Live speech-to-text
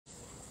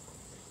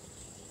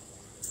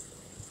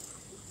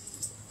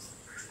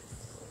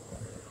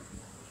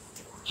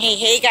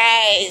Hey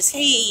guys,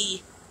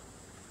 hey.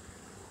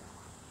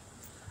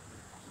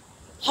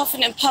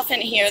 Huffing and puffing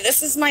here.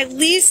 This is my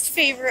least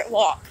favorite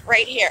walk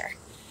right here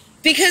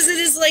because it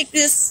is like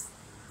this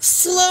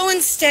slow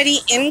and steady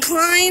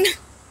incline.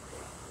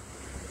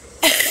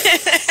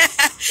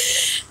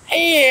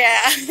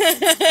 Yeah.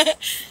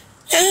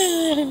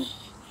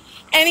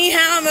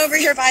 Anyhow, I'm over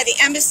here by the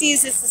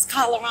embassies. This is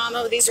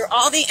Colorado. These are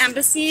all the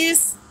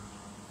embassies.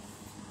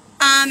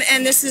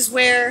 And this is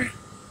where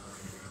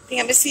the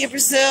Embassy of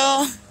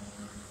Brazil.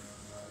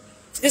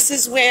 This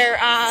is where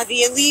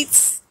the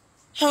elites'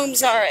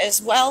 homes are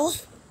as well.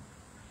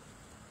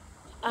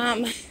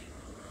 I'm going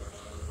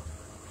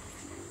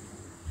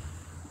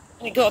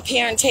to go up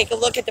here and take a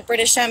look at the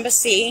British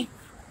Embassy.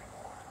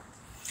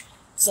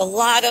 There's a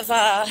lot of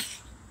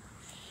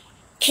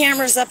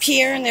cameras up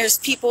here, and there's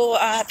people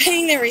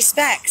paying their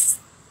respects.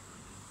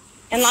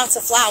 And lots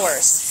of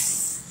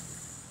flowers.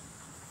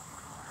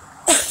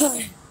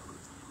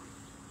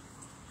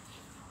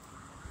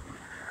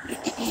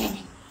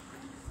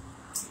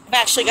 I've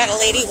actually got a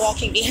lady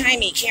walking behind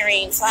me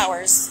carrying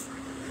flowers,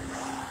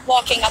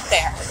 walking up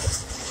there.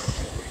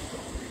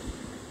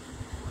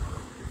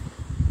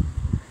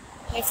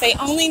 If they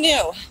only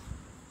knew.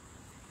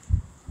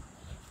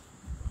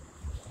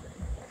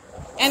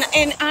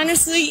 And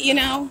honestly, you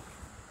know,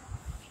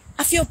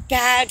 I feel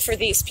bad for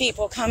these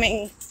people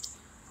coming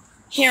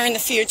here in the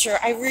future.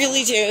 I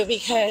really do,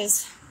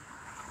 because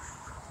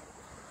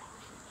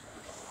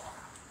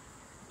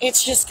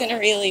it's just going to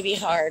really be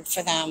hard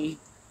for them.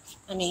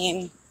 I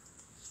mean,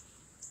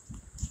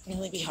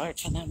 really be hard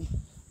for them.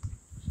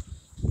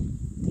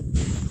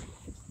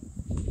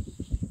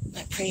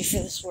 I pray for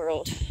this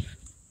world.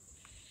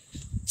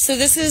 So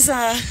this is,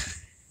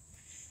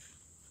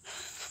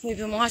 we've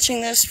been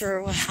watching this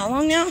for how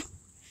long now?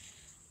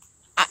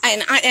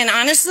 And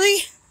honestly,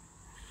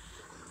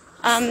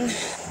 I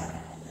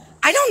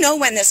don't know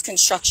when this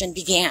construction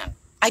began.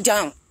 I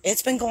don't.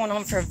 It's been going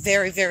on for a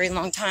very, very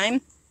long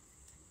time.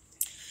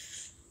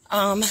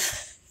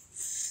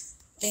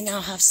 They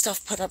now have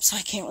stuff put up, so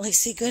I can't really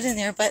see good in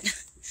there, but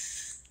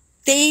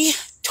they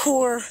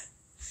tore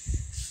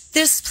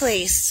this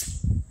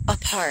place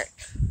apart.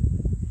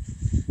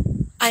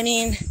 I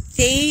mean,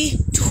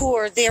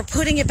 they're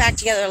putting it back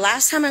together.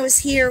 Last time I was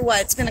here,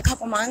 it's been a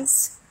couple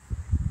months,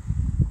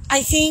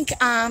 I think,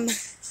 and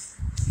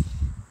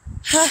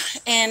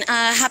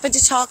I happened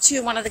to talk to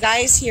one of the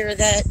guys here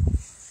that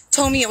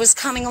told me it was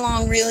coming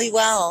along really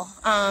well.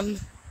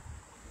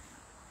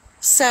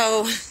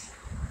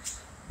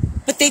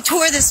 But they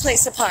tore this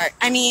place apart.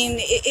 I mean,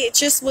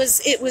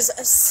 it was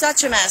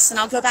such a mess. And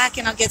I'll go back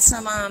and I'll get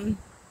some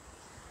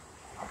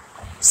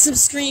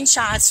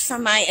screenshots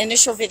from my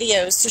initial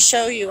videos to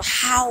show you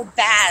how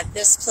bad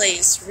this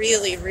place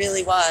really,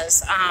 really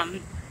was.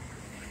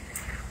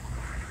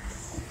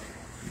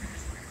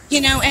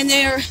 You know, and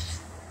they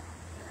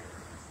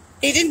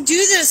didn't do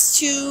this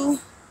to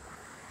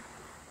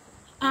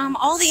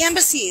all the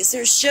embassies.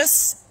 There's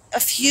just a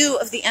few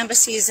of the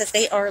embassies that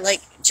they are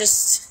like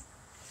just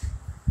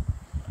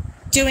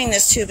doing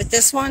this to, but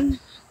this one,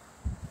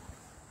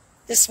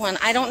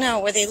 I don't know.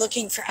 Were they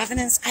looking for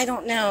evidence? I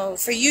don't know.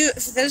 For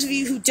those of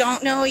you who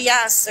don't know,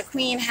 yes, the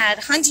Queen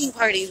had hunting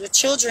parties with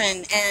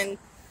children, and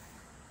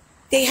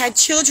they had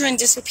children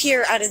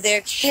disappear out of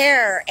their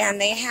care, and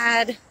they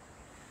have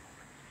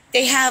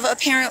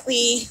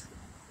apparently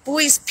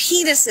boys'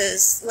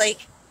 penises,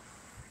 like,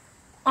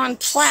 on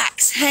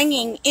plaques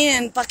hanging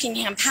in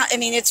Buckingham Palace. I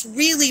mean, it's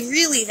really,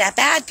 really that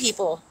bad,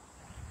 people.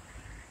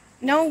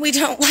 No, we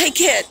don't like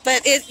it,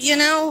 but it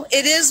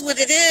is what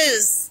it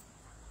is.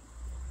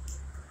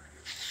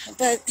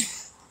 But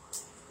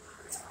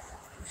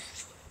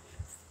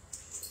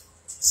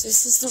so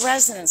this is the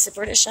residence, the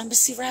British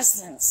Embassy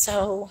residence.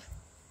 So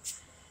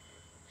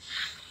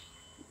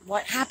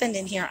what happened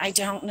in here, I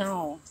don't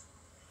know.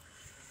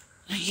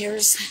 Now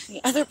here's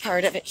the other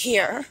part of it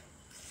here.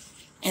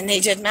 And they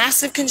did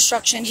massive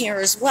construction here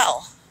as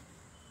well.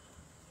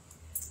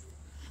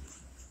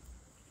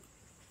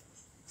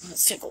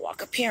 Let's take a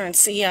walk up here and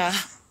see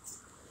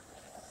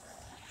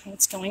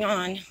what's going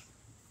on.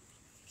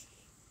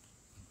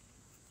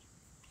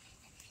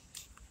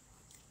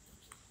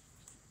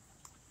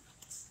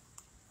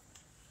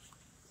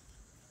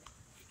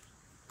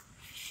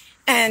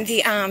 And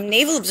the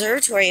Naval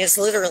Observatory is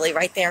literally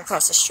right there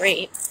across the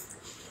street.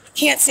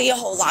 Can't see a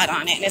whole lot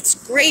on it. And it's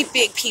a great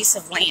big piece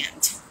of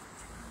land.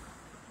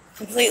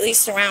 Completely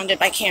surrounded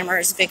by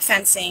cameras, big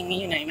fencing,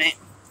 you name it.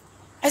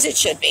 As it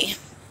should be.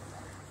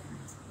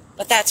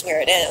 But that's where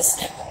it is.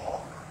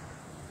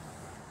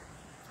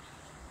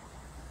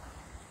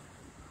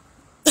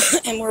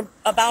 And we're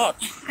about,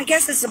 I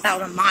guess it's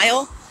about a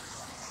mile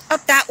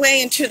up that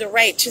way and to the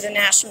right to the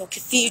National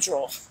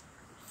Cathedral.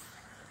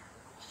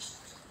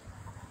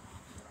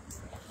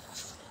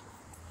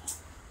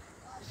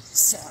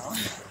 So,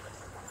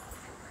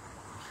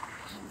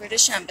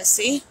 British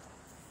Embassy.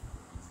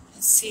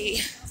 Let's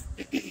see.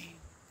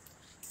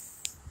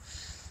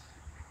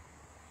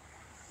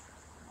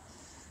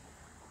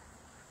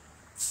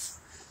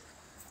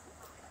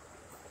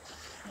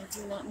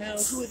 do not know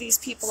who these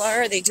people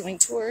are. Are they doing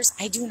tours?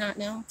 I do not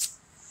know.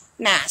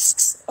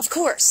 Masks, of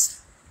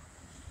course.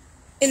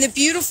 In the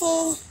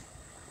beautiful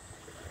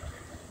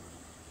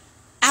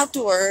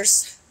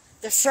outdoors,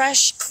 the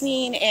fresh,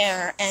 clean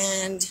air,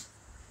 and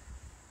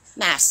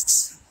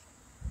masks.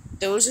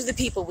 Those are the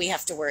people we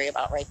have to worry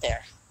about right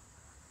there.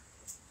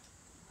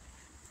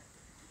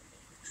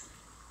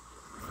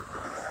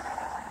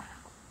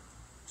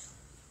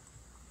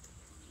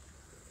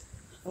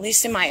 At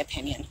least in my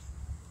opinion.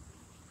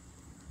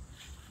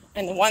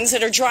 And the ones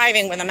that are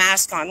driving with a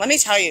mask on, let me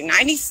tell you,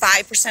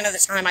 95% of the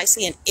time I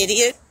see an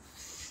idiot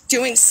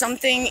doing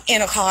something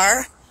in a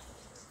car,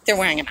 they're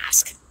wearing a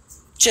mask.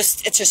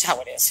 It's just how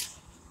it is.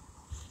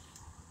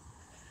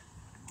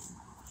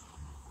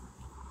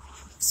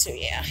 So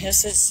yeah,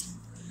 this is,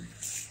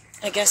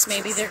 I guess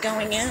maybe they're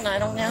going in, I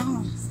don't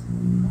know.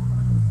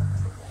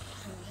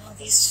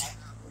 These,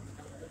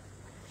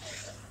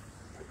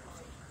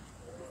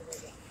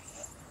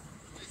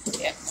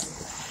 yeah.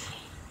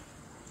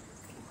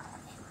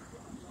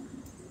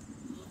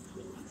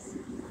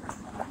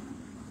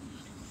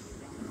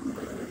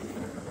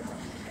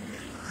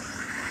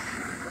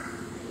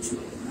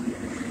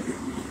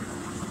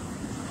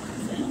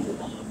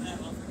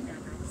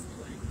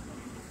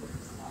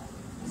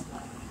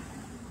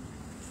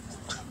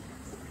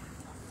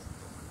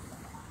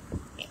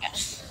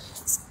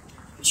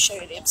 Show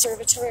you the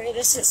observatory.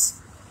 This is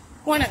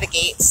one of the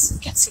gates.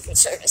 Can't Secret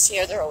Service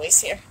here. They're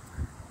always here.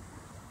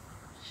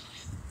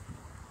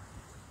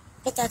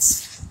 But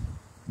that's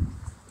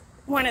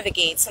one of the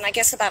gates. And I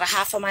guess about a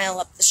half a mile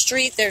up the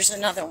street, there's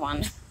another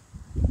one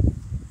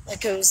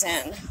that goes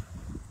in.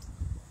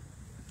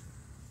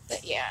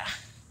 But yeah.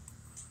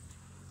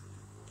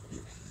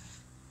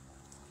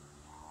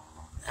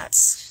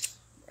 That's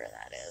where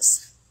that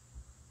is.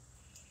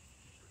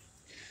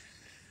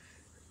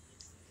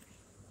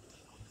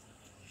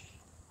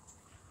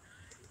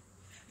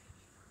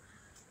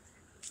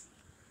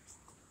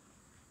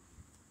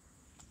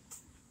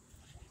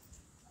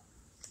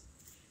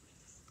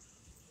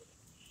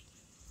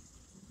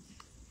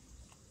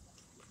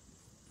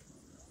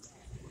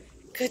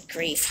 Good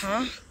grief,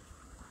 huh?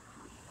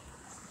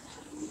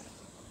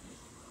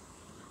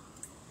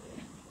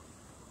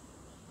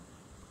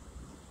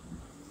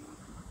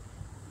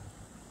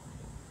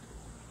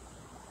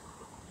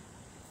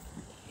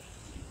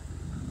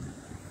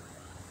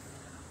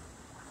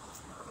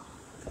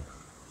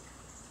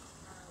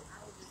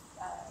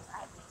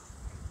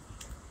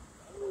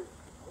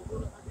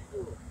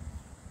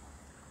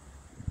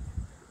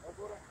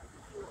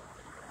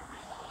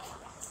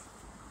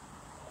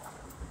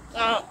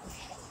 Oh.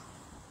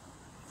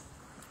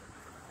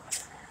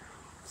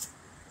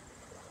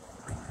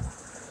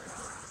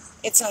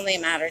 It's only a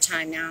matter of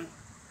time now.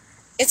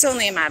 It's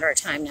only a matter of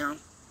time now.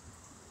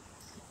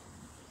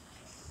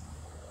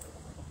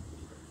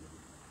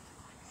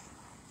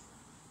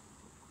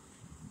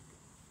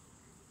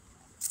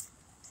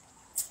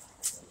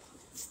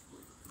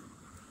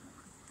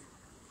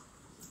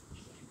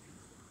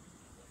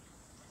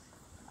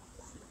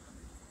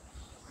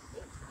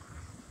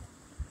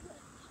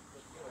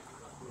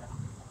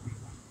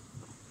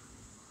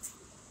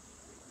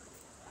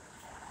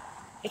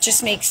 It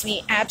just makes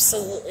me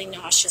absolutely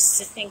nauseous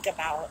to think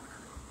about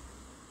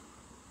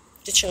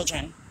the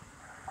children.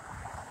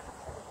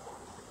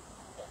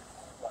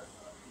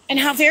 And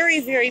how very,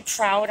 very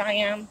proud I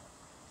am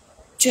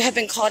to have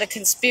been called a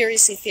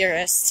conspiracy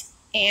theorist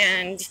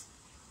and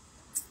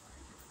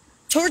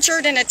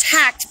tortured and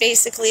attacked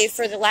basically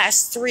for the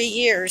last 3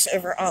 years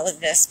over all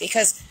of this,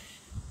 because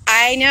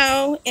I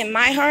know in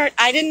my heart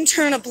I didn't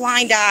turn a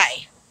blind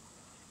eye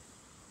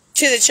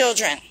to the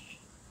children.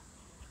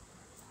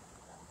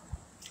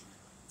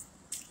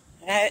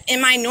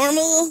 In my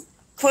normal,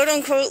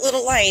 quote-unquote,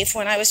 little life,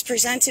 when I was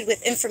presented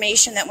with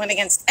information that went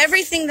against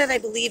everything that I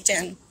believed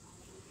in,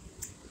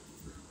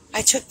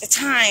 I took the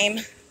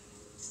time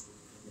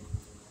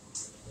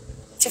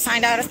to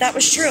find out if that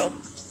was true.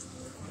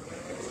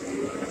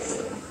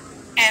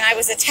 And I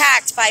was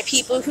attacked by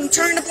people who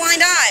turned a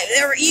blind eye.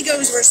 Their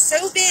egos were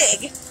so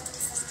big,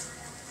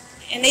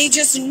 and they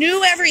just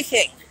knew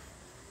everything.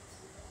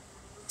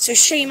 So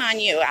shame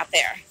on you out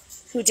there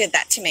who did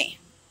that to me.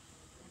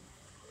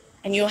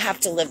 And you'll have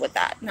to live with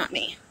that, not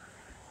me.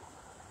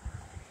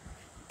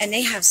 And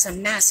they have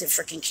some massive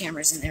freaking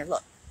cameras in there.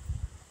 Look,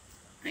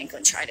 I ain't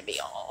going to try to be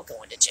all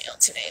going to jail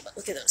today, but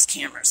look at those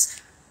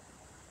cameras.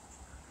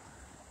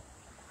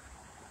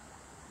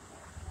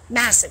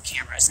 Massive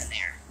cameras in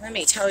there. Let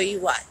me tell you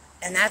what.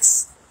 And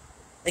that's,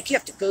 like, you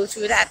have to go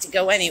through that to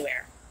go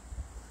anywhere.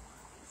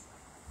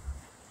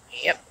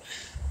 Yep.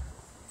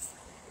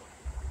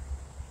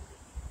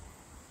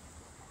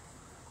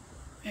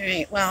 All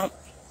right, well,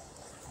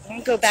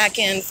 I'll go back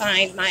and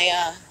find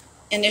my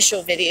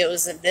initial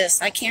videos of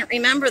this. I can't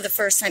remember the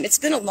first time. It's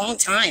been a long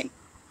time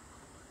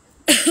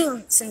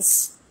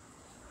since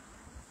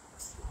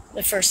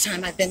the first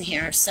time I've been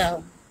here.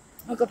 So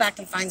I'll go back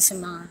and find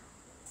some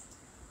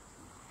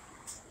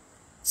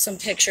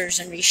pictures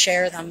and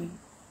reshare them.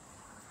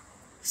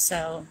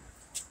 So,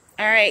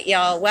 all right,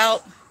 y'all.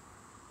 Well,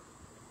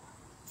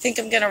 think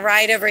I'm going to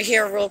ride over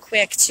here real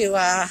quick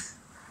to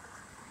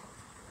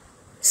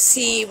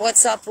see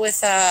what's up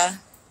with, I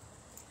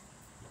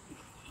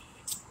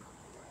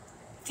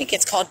think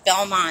it's called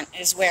Belmont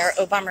is where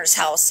Obama's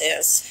house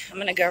is. I'm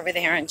going to go over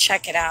there and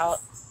check it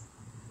out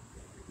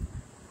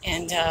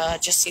and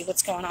just see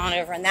what's going on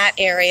over in that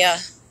area.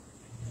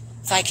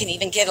 If I can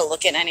even get a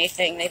look at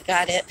anything. They've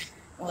got it,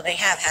 well, they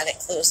have had it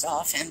closed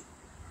off, and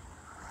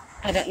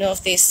I don't know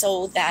if they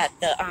sold that.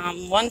 The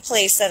one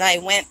place that I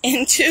went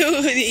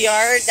into the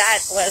yard, that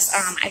was,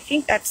 I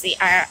think that's the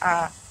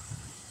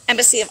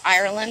Embassy of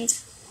Ireland.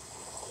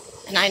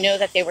 And I know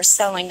that they were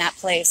selling that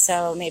place,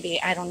 so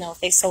maybe, I don't know if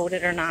they sold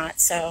it or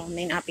not, so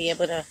may not be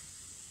able to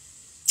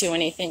do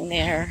anything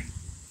there.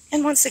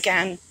 And once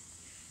again,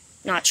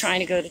 not trying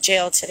to go to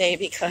jail today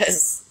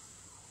because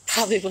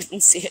probably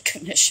wouldn't see a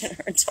commissioner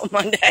until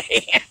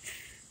Monday.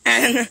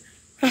 And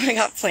I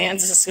got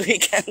plans this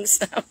weekend,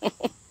 so I'm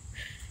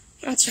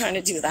not trying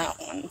to do that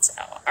one. So,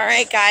 all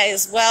right,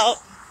 guys.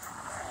 Well,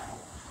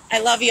 I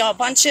love you all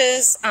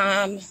bunches.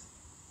 I'm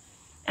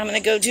going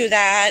to go do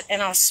that,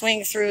 and I'll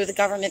swing through the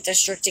government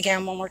district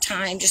again one more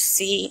time, just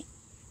see,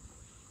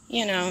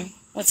 you know,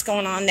 what's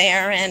going on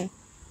there. And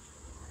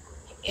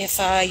if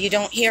you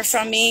don't hear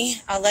from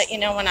me, I'll let you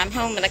know when I'm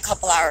home in a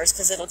couple hours,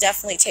 because it'll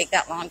definitely take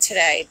that long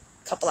today,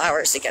 a couple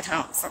hours to get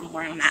home from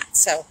where I'm at.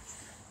 So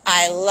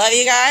I love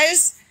you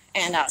guys,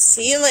 and I'll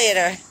see you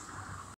later.